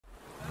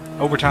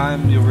over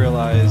time you'll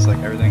realize like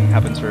everything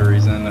happens for a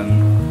reason,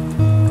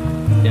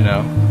 and you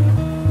know,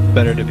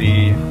 better to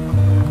be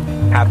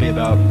happy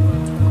about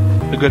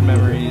the good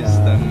memories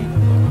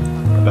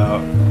than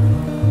about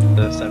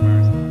the sad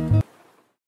memories.